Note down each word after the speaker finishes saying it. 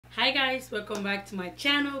Hi guys, welcome back to my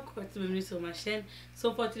channel.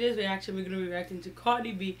 So for today's reaction, we're going to be reacting to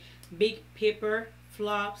Cardi B, Big Paper,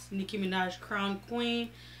 Flops, Nicki Minaj, Crown Queen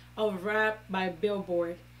of Rap by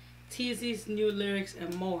Billboard, Teases, new lyrics,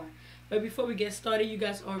 and more. But before we get started, you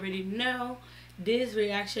guys already know this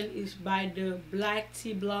reaction is by the Black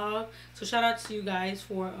Tea blog. So shout out to you guys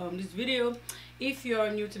for this video. If you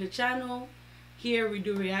are new to the channel, here we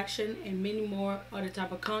do reaction and many more other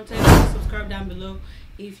type of content. Subscribe down below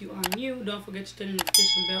if you are new. Don't forget to turn the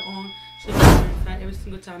notification bell on so you get notified every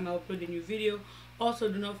single time I upload a new video.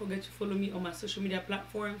 Also, do not forget to follow me on my social media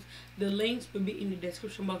platforms. The links will be in the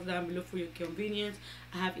description box down below for your convenience.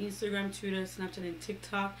 I have Instagram, Twitter, Snapchat, and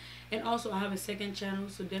TikTok. And also, I have a second channel,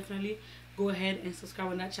 so definitely go ahead and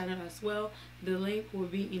subscribe on that channel as well. The link will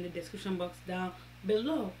be in the description box down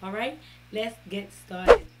below. Alright, let's get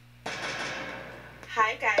started.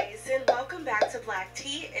 Hi guys, and welcome back to Black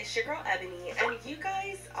Tea. It's your girl Ebony, and you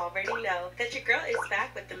guys already know that your girl is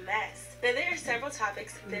back with the mess. Now there are several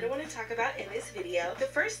topics that I want to talk about in this video. The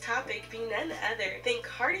first topic being none other than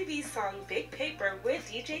Cardi B's song Big Paper with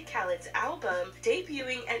DJ Khaled's album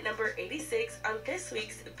debuting at number 86 on this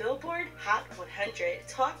week's Billboard Hot 100.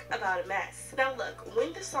 Talk about a mess. Now look,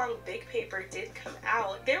 when the song Big Paper did come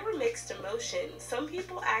out, there were mixed emotions. Some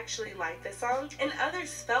people actually liked the song, and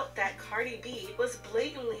others felt that Cardi B was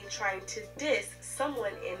blatantly trying to diss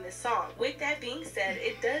someone in the song. With that being said,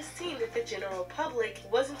 it does seem that the general public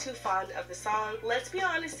wasn't too fond of the song. Let's be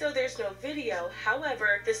honest though, there's no video.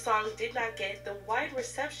 However, the song did not get the wide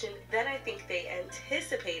reception that I think they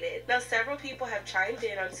anticipated. Now several people have chimed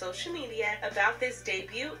in on social media about this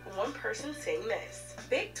debut, one person saying this: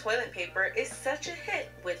 Big Toilet Paper is such a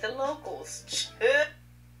hit with the locals.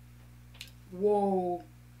 Whoa.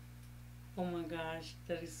 Oh my gosh,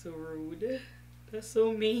 that is so rude. That's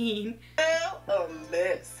so mean. A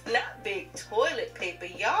mess. Not Big Toilet Paper.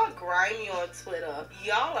 Y'all grimy on Twitter.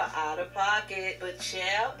 Y'all are out of pocket. But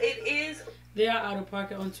child, it is. They are out of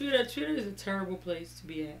pocket on Twitter. Twitter is a terrible place to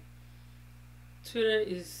be at. Twitter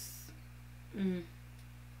is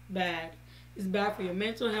bad. It's bad for your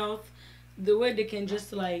mental health. The way they can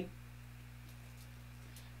just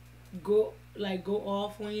go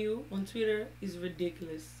off on you on Twitter is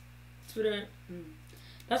ridiculous. Twitter.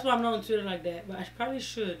 That's why I'm not on Twitter like that, but I probably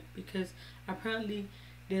should, because apparently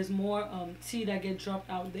there's more tea that get dropped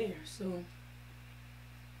out there. So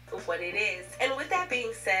what it is. And with that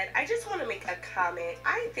being said, I just want to make a comment.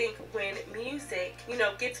 I think when music,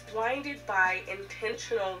 gets blinded by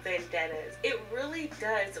intentional vendettas, it really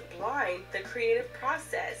does blind the creative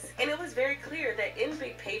process. And it was very clear that in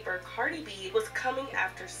Big Paper, Cardi B was coming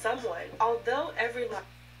after someone. Although every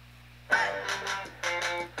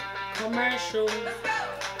commercial.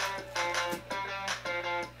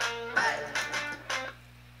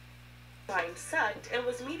 Line sucked and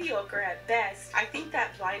was mediocre at best. I think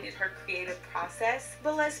that blinded her creative process.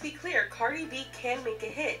 But let's be clear, Cardi B can make a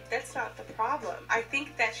hit. That's not the problem. I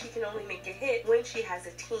think that she can only make a hit when she has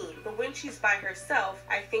a team. But when she's by herself,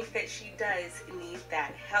 I think that she does need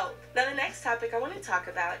that help. Now the next topic I want to talk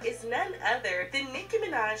about is none other than Nicki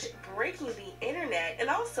Minaj breaking the internet and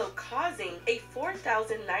also causing a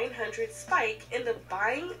 4,900 spike in the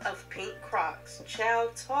buying of pink Crocs.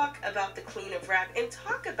 Child, talk about the queen of rap and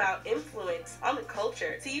talk about influence on the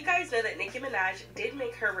culture. So you guys know that Nicki Minaj did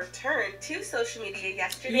make her return to social media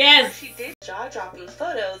yesterday. Yes. Where she did jaw-dropping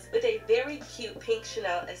photos with a very cute pink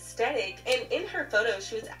Chanel aesthetic, and in her photos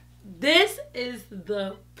she was... This is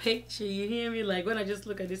the picture, you hear me? Like when I just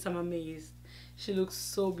look at this, I'm amazed. She looks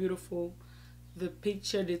so beautiful. The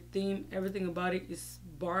picture, the theme, everything about it is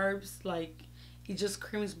barbs. Like it just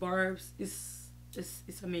screams barbs. It's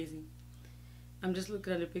amazing. I'm just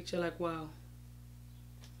looking at the picture like, wow.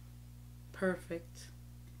 Perfect.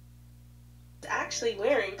 Actually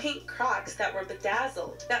wearing pink Crocs that were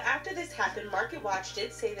bedazzled. Now after this happened, MarketWatch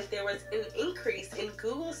did say that there was an increase in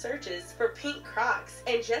Google searches for pink Crocs,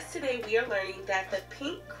 and just today we are learning that the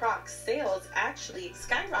pink Crocs sales actually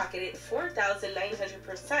skyrocketed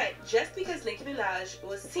 4,900% just because Nicki Minaj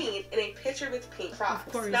was seen in a picture with pink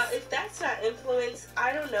Crocs. Now if that's not influence,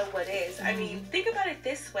 I don't know what is. I mean, think about it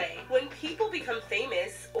this way. When people become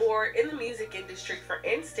famous, or in the music industry for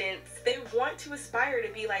instance, they want to aspire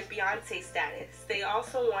to be like Beyonce status. They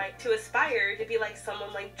also want to aspire to be like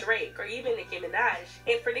someone like Drake or even Nicki Minaj.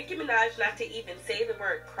 And for Nicki Minaj not to even say the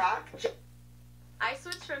word croc. I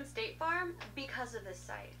switched from State Farm because of this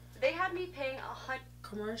site. They had me paying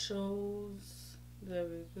commercials. There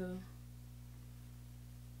we go.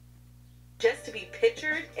 Just to be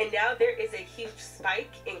pictured, and now there is a huge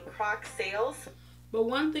spike in Croc sales. But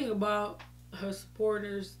one thing about her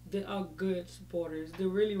supporters, they are good supporters. They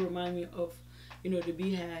really remind me of you know, the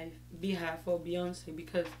beehive for Beyonce,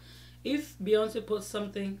 because if Beyonce puts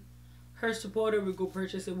something, her supporter will go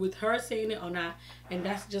purchase it with her saying it or not, and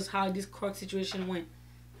that's just how this Crocs situation went,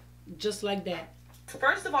 just like that.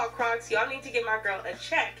 First of all, Crocs, y'all need to get my girl a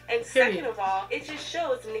check. And second of all, it just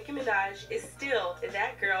shows Nicki Minaj is still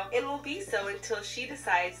that girl and will be so until she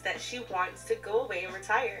decides that she wants to go away and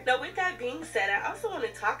retire. Now, with that being said, I also want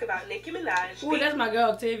to talk about Nicki Minaj. Ooh, that's my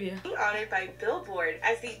girl, Octavia. Being honored by Billboard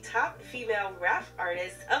as the top female rap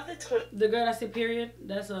artist of the The girl that said period,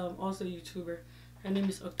 that's also a YouTuber. Her name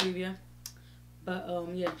is Octavia. But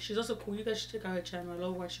yeah, she's also cool. You guys should check out her channel. I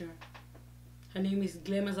love watching her. Her name is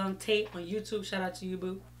Glamazon Tate on YouTube. Shout out to you,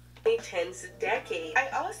 boo. 2010's decade. I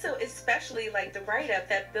also especially like the write-up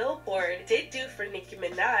that Billboard did do for Nicki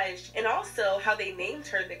Minaj, and also how they named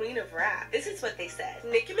her the Queen of Rap. This is what they said.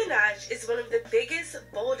 Nicki Minaj is one of the biggest,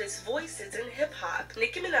 boldest voices in hip-hop.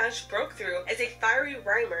 Nicki Minaj broke through as a fiery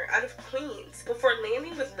rhymer out of Queens before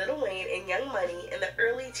landing with Lil Wayne and Young Money in the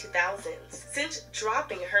early 2000s. Since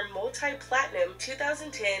dropping her multi-platinum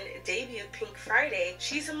 2010 debut Pink Friday,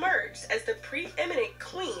 she's emerged as the preeminent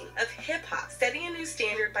queen of hip-hop, setting a new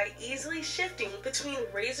standard by easily shifting between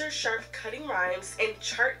razor-sharp cutting rhymes and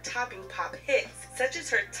chart-topping pop hits, such as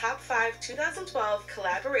her top 5 2012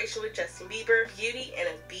 collaboration with Justin Bieber, Beauty and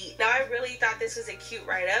a Beat. Now, I really thought this was a cute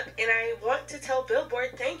write-up, and I want to tell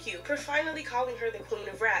Billboard thank you for finally calling her the Queen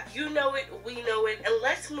of Rap. You know it, we know it, and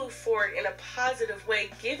let's move forward in a positive way,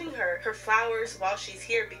 giving her her flowers while she's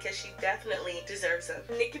here, because she definitely deserves them.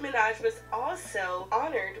 Nicki Minaj was also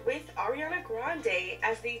honored with Ariana Grande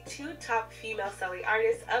as the 2 top female selling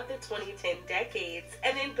artists of the 2010 decades,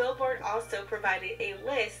 and then Billboard also provided a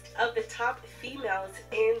list of the top females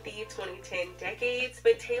in the 2010 decades,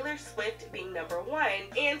 with Taylor Swift being number 1.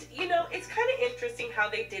 And you know, it's kind of interesting how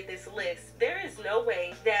they did this list. There is no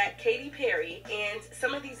way that Katy Perry and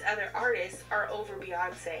some of these other artists are over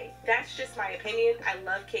Beyonce. That's just my opinion. I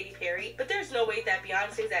love Katy Perry, but there's no way that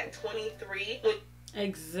Beyonce's at 23 when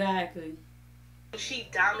exactly she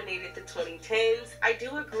dominated the 2010s. I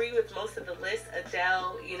do agree with most of the list.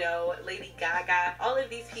 Adele, you know, Lady Gaga, all of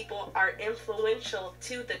these people are influential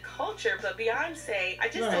to the culture, but Beyonce, I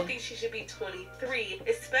just don't think she should be 23,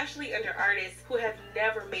 especially under artists who have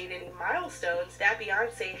never made any milestones that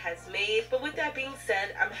Beyonce has made. But with that being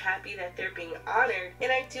said, I'm happy that they're being honored,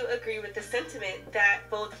 and I do agree with the sentiment that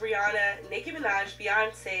both Rihanna, Nicki Minaj,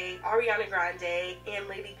 Beyonce, Ariana Grande, and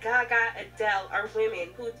Lady Gaga, Adele are women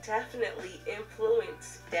who definitely influence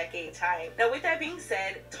decade time. Now, with that being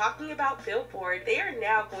said, talking about Billboard, they are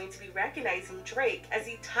now going to be recognizing Drake as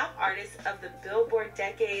the top artist of the Billboard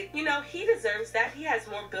decade. You know, he deserves that. He has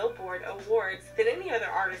more Billboard awards than any other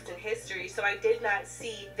artist in history, so I did not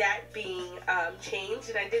see that being changed,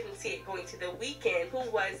 and I didn't see it going to The Weeknd, who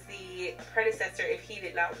was the predecessor if he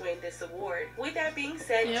did not win this award. With that being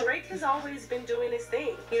said, Drake has always been doing his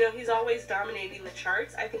thing. You know, he's always dominating the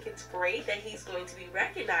charts. I think it's great that he's going to be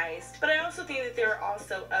recognized, but I also think that there are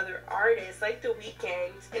also other artists like The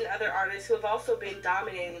Weeknd and other artists who have also been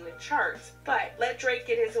dominating the charts. But let Drake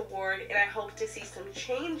get his award, and I hope to see some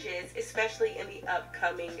changes, especially in the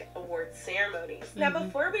upcoming award ceremonies. Now,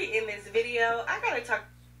 before we end this video, I gotta talk.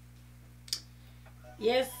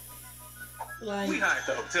 Yes, like we hired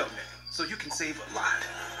the hotel man, so you can save a lot.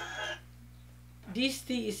 This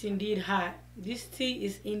tea is indeed hot. This tea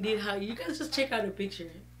is indeed hot. You guys just check out the picture.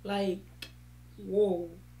 Like,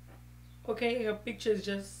 whoa. Okay, her picture is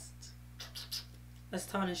just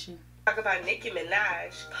astonishing. Talk about Nicki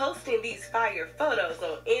Minaj posting these fire photos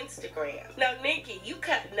on Instagram. Now, Nicki, you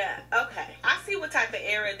cutting up. Okay, I see what type of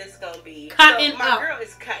era this gonna be. Cutting my up. girl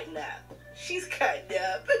is cutting up. She's cutting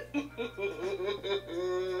up.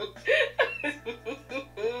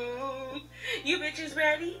 You bitches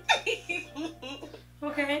ready?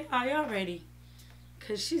 Okay, are y'all ready?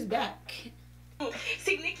 Cause she's back.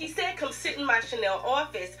 See, Nicki said come sit in my Chanel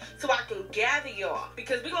office so I can gather y'all,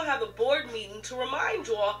 because we're going to have a board meeting to remind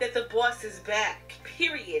y'all that the boss is back,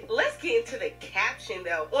 period. Let's get into the caption,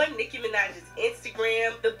 though. On Nicki Minaj's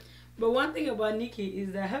Instagram, But one thing about Nicki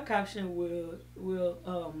is that her caption will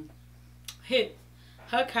hit.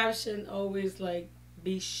 Her caption always, like,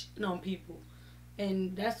 be on people.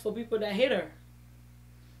 And that's for people that hate her.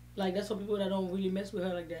 Like, that's for people that don't really mess with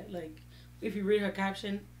her like that. Like, if you read her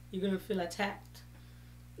caption, you're going to feel attacked.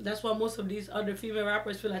 That's why most of these other female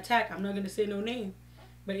rappers feel attacked. I'm not going to say no name.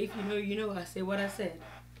 But if you know, you know. I say what I said.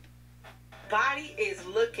 Body is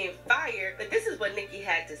looking fire, but this is what Nicki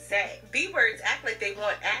had to say. B-words act like they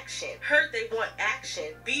want action. Heard they want action.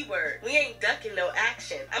 B-word, we ain't ducking no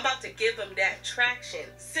action. I'm about to give them that traction.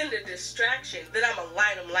 Send a distraction, then I'ma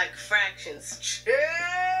light them like fractions.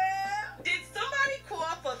 Did somebody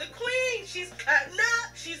hardcore for the queen. She's cutting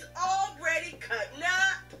up. She's already cutting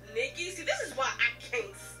up. Nicki, see, this is why I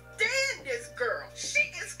can't stand this girl. She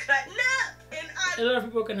is cutting up. And a lot of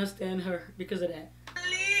people cannot stand her because of that. I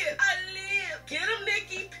live. Get him,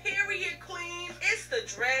 Nicki, period, queen. It's the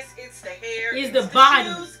dress, it's the hair, it's the body.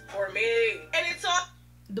 Shoes for me. And it's all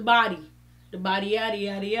the body. The body, yaddy,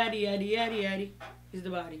 yaddy, yaddy, yaddy, yaddy, yaddy. Is the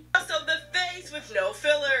body. Also the face with no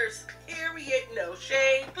fillers. Period, no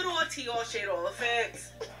shade. But all tea, all shade, all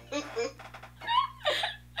effects.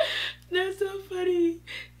 That's so funny.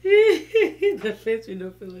 The face with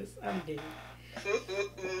no fillers. I'm dead.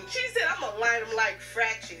 She said, I'm gonna line them like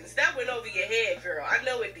fractions. That went over your head, girl. I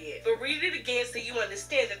know it did. But read it again so you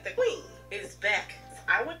understand that the queen is back.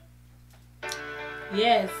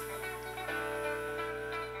 Yes.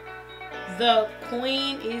 The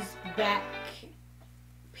queen is back.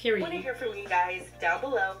 Period. I want to hear from you guys down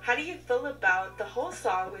below. How do you feel about the whole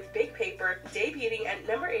song with Big Paper debuting at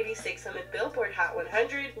number 86 on the Billboard Hot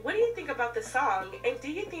 100? What do you think about the song? And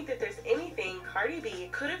do you think that there's anything Cardi B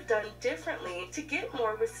could have done differently to get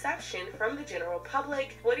more reception from the general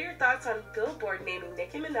public? What are your thoughts on Billboard naming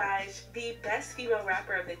Nicki Minaj the best female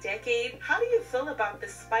rapper of the decade? How do you feel about the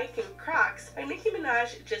spike in Crocs by Nicki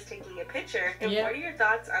Minaj just taking a picture? And what are your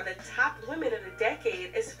thoughts on the top women of the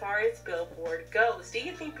decade as far as Billboard goes? Do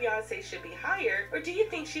you think Beyonce should be higher, or do you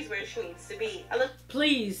think she's where she needs to be?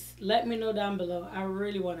 Please let me know down below. I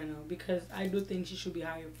really want to know, because I do think she should be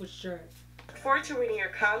higher for sure. Look forward to reading your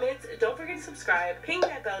comments. Don't forget to subscribe, ping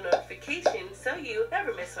that bell notification so you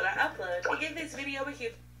never miss when I upload, and give this video a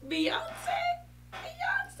huge Beyonce.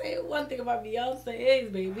 One thing about Beyonce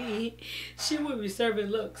is, baby, she will be serving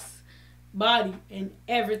looks, body, and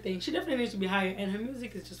everything. She definitely needs to be higher, and her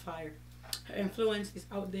music is just fire. Her influence is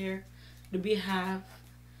out there. The Beehive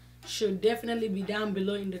should definitely be down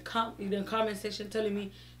below in the comment section telling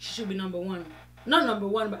me she should be number one. Not number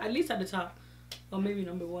one, but at least at the top. Or maybe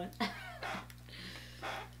number one.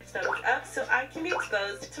 Thumbs up so I can be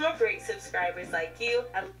exposed to more great subscribers like you.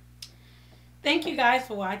 Thank you guys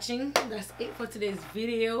for watching. That's it for today's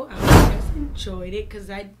video. I hope you guys enjoyed it,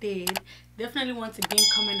 because I did. Definitely, once again,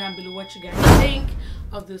 comment down below what you guys think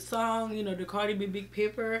of the song, you know, the Cardi B Big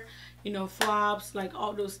Paper, you know, flops, like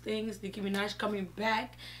all those things. Nicki Minaj coming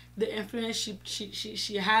back, the influence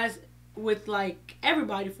she has with like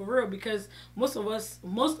everybody, for real, because most of us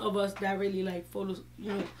that really like follow,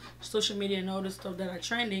 you know, social media and all the stuff that are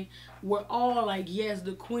trending, we're all like, yes,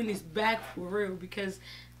 the queen is back for real, because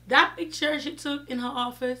that picture she took in her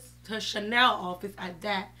office, her Chanel office at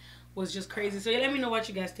that, was just crazy. So yeah, let me know what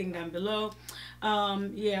you guys think down below.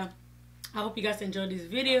 Yeah, I hope you guys enjoyed this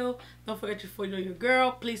video. Don't forget to follow your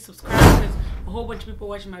girl. Please subscribe, because a whole bunch of people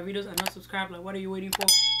watching my videos are not subscribed. Like, what are you waiting for?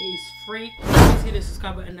 It is free. Please hit the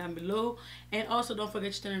subscribe button down below. And also, don't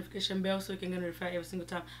forget to turn the notification bell so you can get notified every single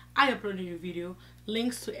time I upload a new video.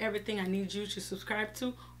 Links to everything I need you to subscribe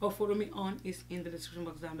to or follow me on is in the description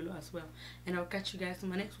box down below as well. And I'll catch you guys in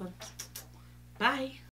my next one. Bye.